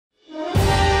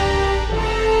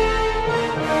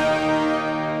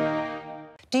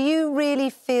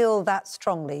feel that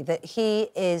strongly, that he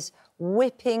is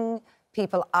whipping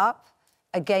people up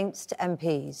against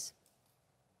MPs?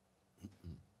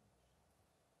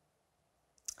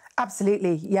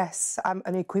 Absolutely, yes. I'm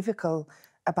unequivocal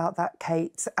about that,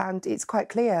 Kate, and it's quite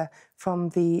clear from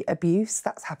the abuse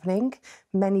that's happening.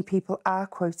 Many people are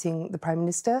quoting the Prime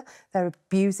Minister. They're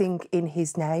abusing in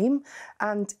his name.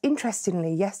 And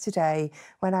interestingly, yesterday,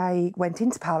 when I went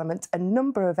into Parliament, a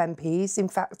number of MPs, in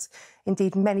fact,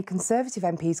 indeed many Conservative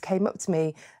MPs, came up to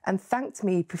me and thanked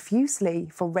me profusely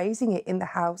for raising it in the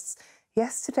House.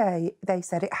 Yesterday, they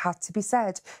said it had to be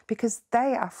said because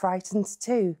they are frightened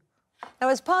too. Now,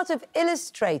 as part of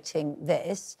illustrating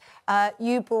this,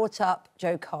 you brought up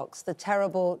Jo Cox, the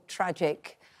terrible,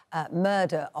 tragic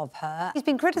murder of her. He's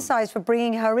been criticised for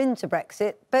bringing her into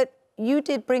Brexit, but you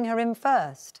did bring her in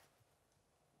first.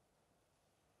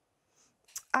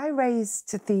 I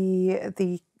raised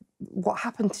what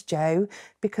happened to Jo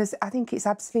because I think it's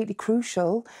absolutely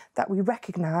crucial that we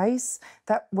recognise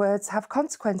that words have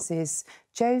consequences.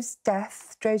 Jo's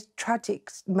death, Jo's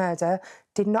tragic murder,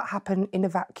 did not happen in a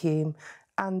vacuum.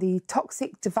 And the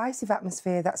toxic, divisive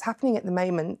atmosphere that's happening at the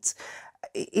moment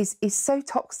is so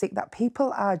toxic that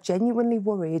people are genuinely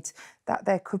worried that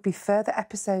there could be further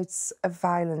episodes of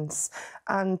violence.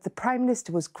 And the Prime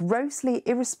Minister was grossly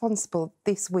irresponsible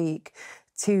this week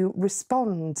to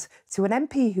respond to an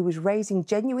MP who was raising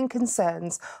genuine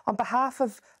concerns on behalf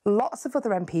of lots of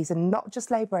other MPs and not just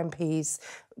Labour MPs,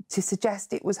 to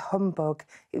suggest it was humbug.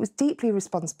 It was deeply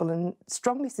irresponsible and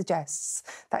strongly suggests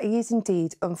that he is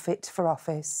indeed unfit for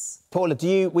office. Paula,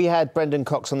 we had Brendan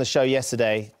Cox on the show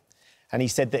yesterday and he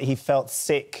said that he felt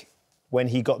sick when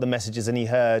he got the messages and he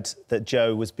heard that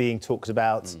Jo was being talked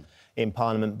about in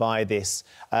Parliament by this.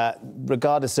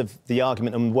 Regardless of the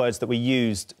argument and words that were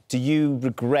used, do you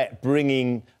regret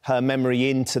bringing her memory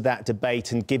into that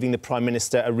debate and giving the Prime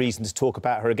Minister a reason to talk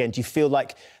about her again? Do you feel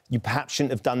like you perhaps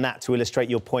shouldn't have done that to illustrate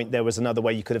your point? There was another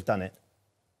way you could have done it?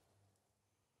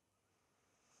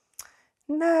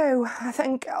 No, I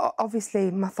think,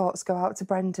 obviously, my thoughts go out to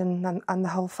Brendan and the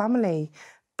whole family.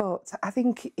 But I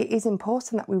think it is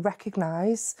important that we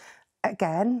recognise,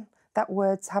 again, that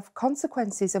words have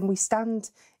consequences, and we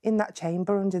stand in that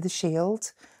chamber under the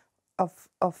shield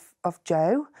of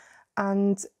Jo.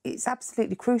 And it's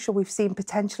absolutely crucial. We've seen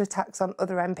potential attacks on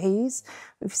other MPs.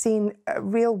 We've seen a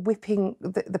real whipping.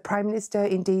 The Prime Minister,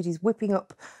 indeed, is whipping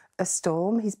up a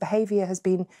storm. His behaviour has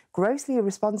been grossly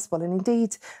irresponsible. And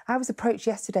indeed, I was approached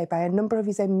yesterday by a number of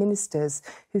his own ministers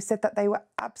who said that they were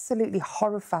absolutely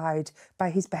horrified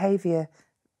by his behaviour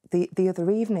the other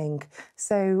evening.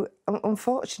 So,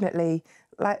 unfortunately,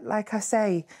 like I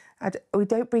say, we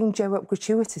don't bring Jo up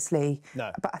gratuitously,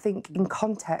 no. But I think in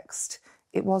context,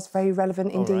 it was very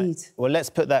relevant indeed. Right. Well, let's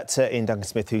put that to Iain Duncan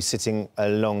Smith, who's sitting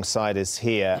alongside us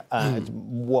here.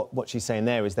 What she's saying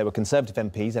there is there were Conservative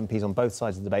MPs on both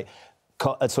sides of the debate,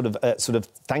 sort of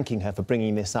thanking her for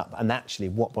bringing this up, and actually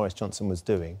what Boris Johnson was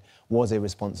doing was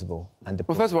irresponsible and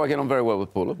well, first of all, I get on very well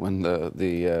with Paula when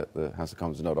the House of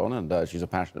Commons is not on, and she's a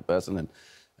passionate person,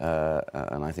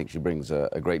 and I think she brings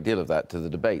a great deal of that to the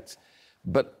debates.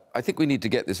 But I think we need to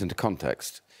get this into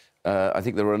context. I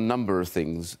think there were a number of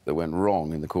things that went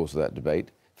wrong in the course of that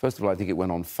debate. First of all, I think it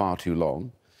went on far too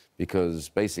long, because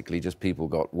basically just people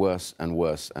got worse and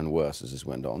worse and worse as this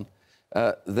went on.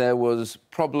 There was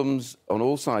problems on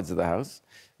all sides of the House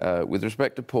with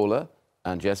respect to Paula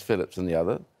and Jess Phillips and the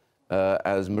other.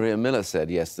 As Maria Miller said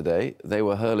yesterday, they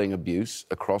were hurling abuse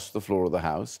across the floor of the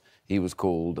House. He was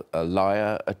called a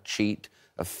liar, a cheat,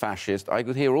 a fascist. I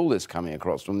could hear all this coming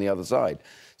across from the other side.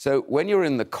 So when you're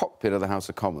in the cockpit of the House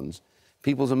of Commons,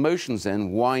 people's emotions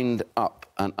then wind up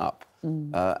and up.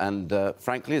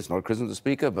 Frankly, it's not a criticism of the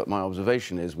Speaker, but my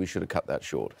observation is we should have cut that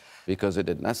short, because it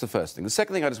didn't. That's the first thing. The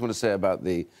second thing I just want to say about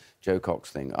the Jo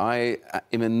Cox thing, I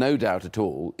am in no doubt at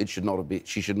all she should not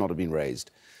have been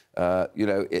raised. You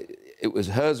know,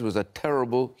 hers was a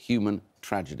terrible human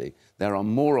tragedy. There are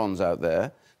morons out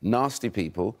there, nasty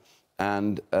people,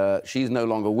 and she's no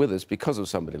longer with us because of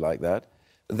somebody like that.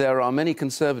 There are many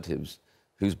Conservatives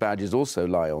whose badges also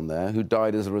lie on there, who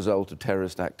died as a result of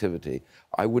terrorist activity.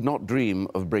 I would not dream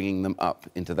of bringing them up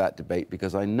into that debate,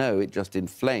 because I know it just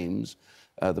inflames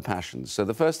the passions. So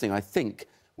the first thing I think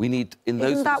we need in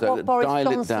those... Isn't that what Boris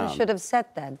Johnson should have said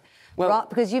then? Well, right,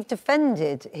 because you've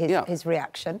defended his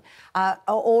reaction.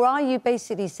 Or are you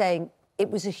basically saying it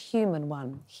was a human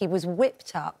one? He was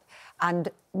whipped up and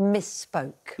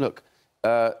misspoke. Look,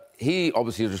 he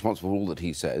obviously is responsible for all that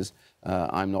he says.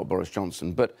 I'm not Boris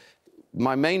Johnson. But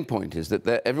my main point is that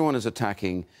everyone is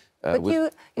attacking But was... you,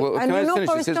 well, and you're not finish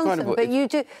Boris this? It's Johnson, kind of, but you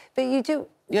do. But you do.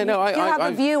 Yeah, no, you have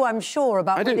a view, I'm sure,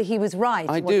 about whether he was right.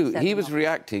 I do. He was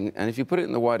reacting, and if you put it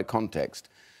in the wider context,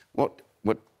 what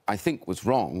I think was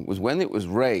wrong was when it was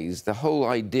raised, the whole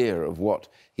idea of what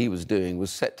he was doing was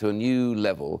set to a new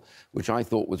level, which I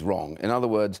thought was wrong. In other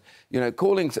words, you know,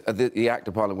 calling the Act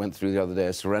of Parliament went through the other day,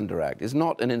 a Surrender Act, is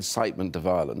not an incitement to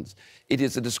violence. It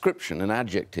is a description, an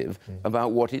adjective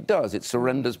about what it does. It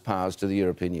surrenders powers to the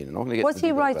European Union. Was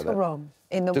he right or wrong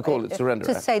in the to call it Surrender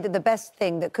Act? To say that the best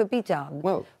thing that could be done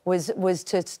was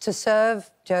to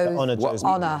serve Jo's...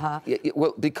 honour her.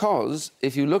 Well, because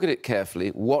if you look at it carefully,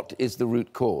 what is the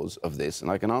root cause of this?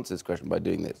 And I can answer this question by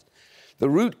doing this. The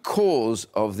root cause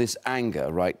of this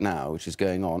anger right now, which is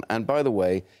going on, and by the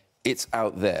way, it's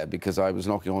out there because I was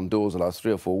knocking on doors the last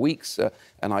 3 or 4 weeks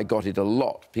and I got it a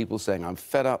lot. People saying, I'm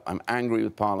fed up, I'm angry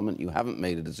with Parliament, you haven't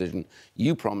made a decision,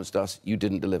 you promised us, you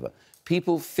didn't deliver.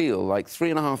 People feel like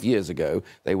 3.5 years ago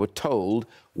they were told,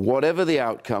 whatever the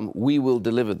outcome, we will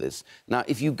deliver this. Now,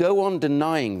 if you go on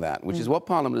denying that, which is what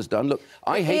Parliament has done, look,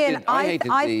 I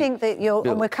think that you're...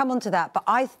 And we'll come on to that, but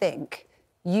I think...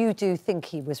 You do think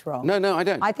he was wrong. No, I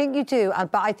don't. I think you do,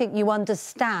 but I think you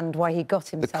understand why he got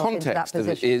himself into that position. The context of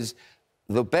it is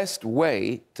the best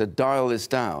way to dial this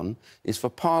down is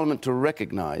for Parliament to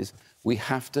recognise we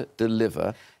have to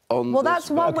deliver on... Well,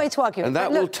 that's one way to argue. And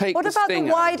that will take what about the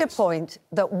wider point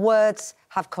that words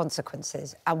have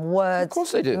consequences and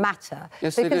words matter?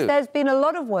 Yes, they do. Because there's been a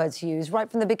lot of words used right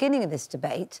from the beginning of this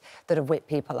debate that have whipped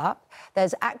people up.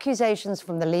 There's accusations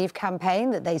from the Leave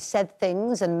campaign that they said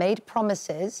things and made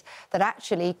promises that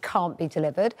actually can't be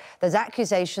delivered. There's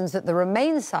accusations that the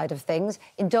Remain side of things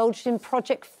indulged in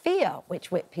Project Fear,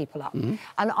 which whipped people up.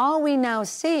 And are we now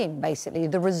seeing, basically,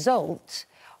 the result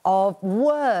of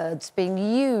words being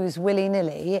used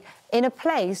willy-nilly in a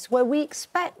place where we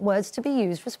expect words to be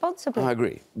used responsibly? I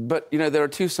agree. But, you know, there are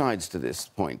two sides to this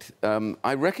point.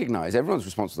 I recognise everyone's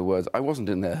response to the words. I wasn't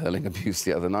in there hurling abuse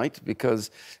the other night because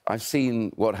I've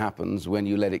seen what happens when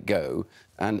you let it go,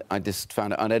 and I just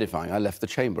found it unedifying. I left the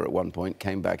chamber at one point,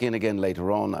 came back in again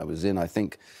later on. I was in, I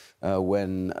think,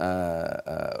 when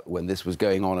this was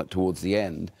going on towards the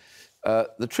end.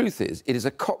 The truth is, it is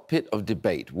a cockpit of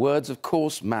debate. Words, of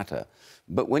course, matter.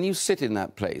 But when you sit in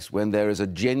that place, when there is a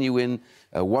genuine...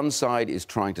 one side is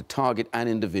trying to target an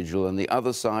individual and the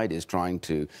other side is trying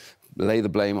to lay the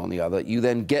blame on the other, you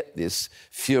then get this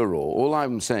furor. All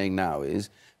I'm saying now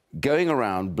is going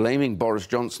around blaming Boris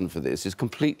Johnson for this is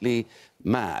completely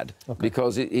mad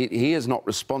because he is not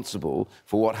responsible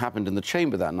for what happened in the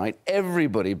chamber that night.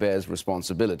 Everybody bears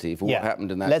responsibility for what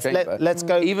happened in that chamber. Let's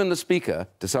go... Even the Speaker,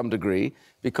 to some degree,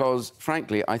 because,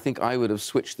 frankly, I think I would have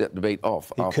switched that debate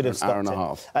off after an hour and a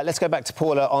half. Let's go back to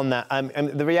Paula on that. And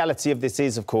the reality of this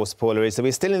is, of course, Paula, is that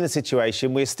we're still in the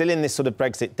situation, we're still in this sort of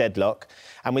Brexit deadlock,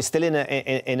 and we're still in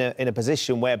a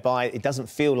position whereby it doesn't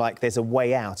feel like there's a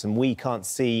way out, and we can't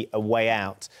see a way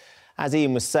out. As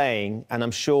Iain was saying, and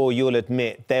I'm sure you'll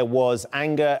admit, there was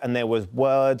anger and there was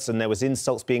words and there was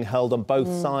insults being hurled on both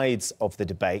sides of the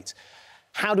debate.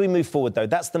 How do we move forward, though?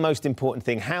 That's the most important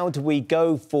thing. How do we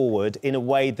go forward in a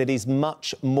way that is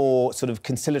much more sort of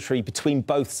conciliatory between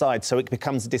both sides so it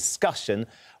becomes a discussion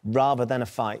rather than a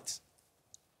fight?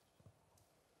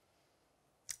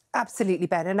 Absolutely,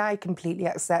 Ben, and I completely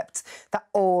accept that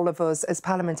all of us as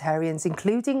parliamentarians,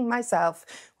 including myself,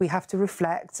 we have to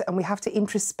reflect and we have to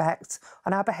introspect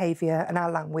on our behaviour and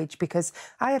our language, because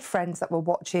I had friends that were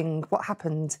watching what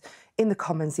happened in the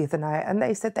Commons the other night and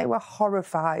they said they were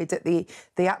horrified at the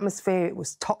atmosphere. It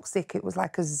was toxic, it was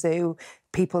like a zoo.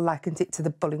 People likened it to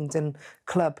the Bullingdon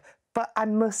Club. But I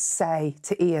must say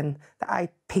to Iain that I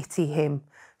pity him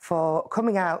for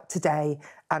coming out today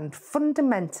and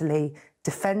fundamentally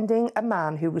defending a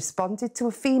man who responded to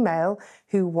a female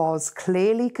who was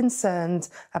clearly concerned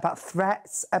about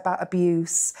threats, about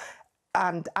abuse,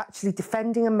 and actually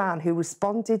defending a man who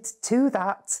responded to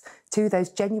that, to those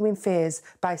genuine fears,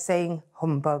 by saying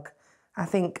humbug. I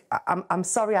think, I'm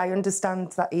sorry, I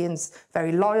understand that Iain's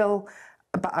very loyal,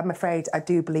 but I'm afraid I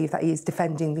do believe that he is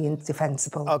defending the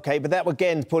indefensible. OK, but that,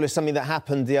 again, Paul, is something that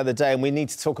happened the other day, and we need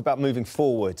to talk about moving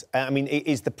forward. I mean,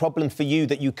 is the problem for you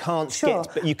that you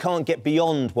can't get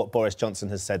beyond what Boris Johnson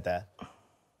has said there?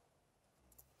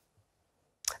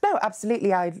 No,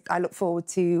 absolutely. I look forward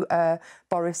to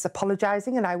Boris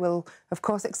apologising, and I will, of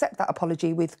course, accept that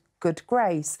apology with good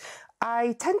grace.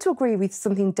 I tend to agree with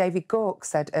something David Gauke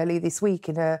said earlier this week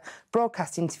in a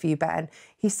broadcast interview, Ben.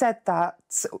 He said that,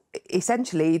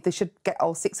 essentially, they should get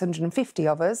all 650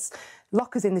 of us,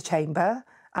 lock us in the chamber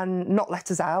and not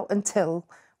let us out until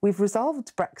we've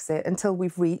resolved Brexit, until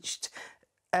we've reached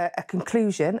a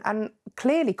conclusion, and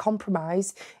clearly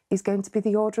compromise is going to be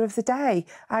the order of the day.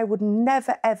 I would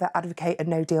never, ever advocate a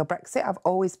no-deal Brexit. I've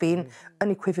always been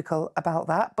unequivocal about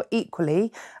that. But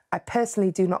equally, I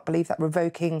personally do not believe that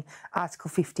revoking Article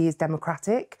 50 is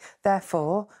democratic.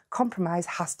 Therefore, compromise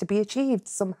has to be achieved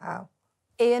somehow.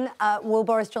 Iain, will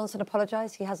Boris Johnson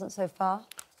apologise? He hasn't so far.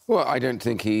 Well, I don't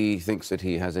think he thinks that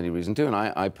he has any reason to, and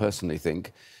I personally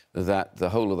think that the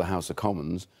whole of the House of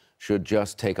Commons should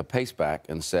just take a pace back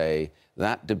and say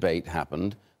that debate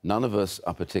happened. None of us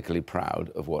are particularly proud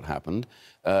of what happened.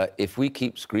 If we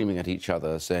keep screaming at each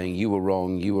other, saying you were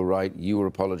wrong, you were right, you were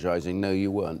apologising, no,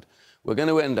 you weren't, we're going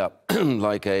to end up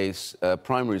like a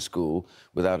primary school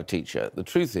without a teacher. The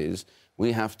truth is,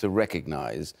 we have to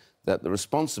recognise that the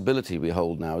responsibility we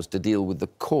hold now is to deal with the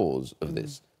cause of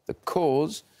this. The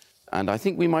cause, and I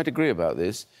think we might agree about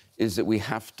this, is that we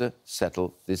have to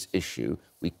settle this issue.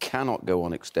 We cannot go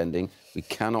on extending. We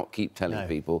cannot keep telling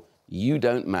people, you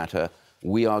don't matter.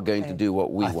 We are going to do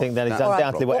what we want. I think that is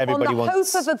undoubtedly what everybody wants. On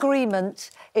the hope of agreement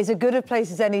is as good a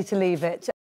place as any to leave it.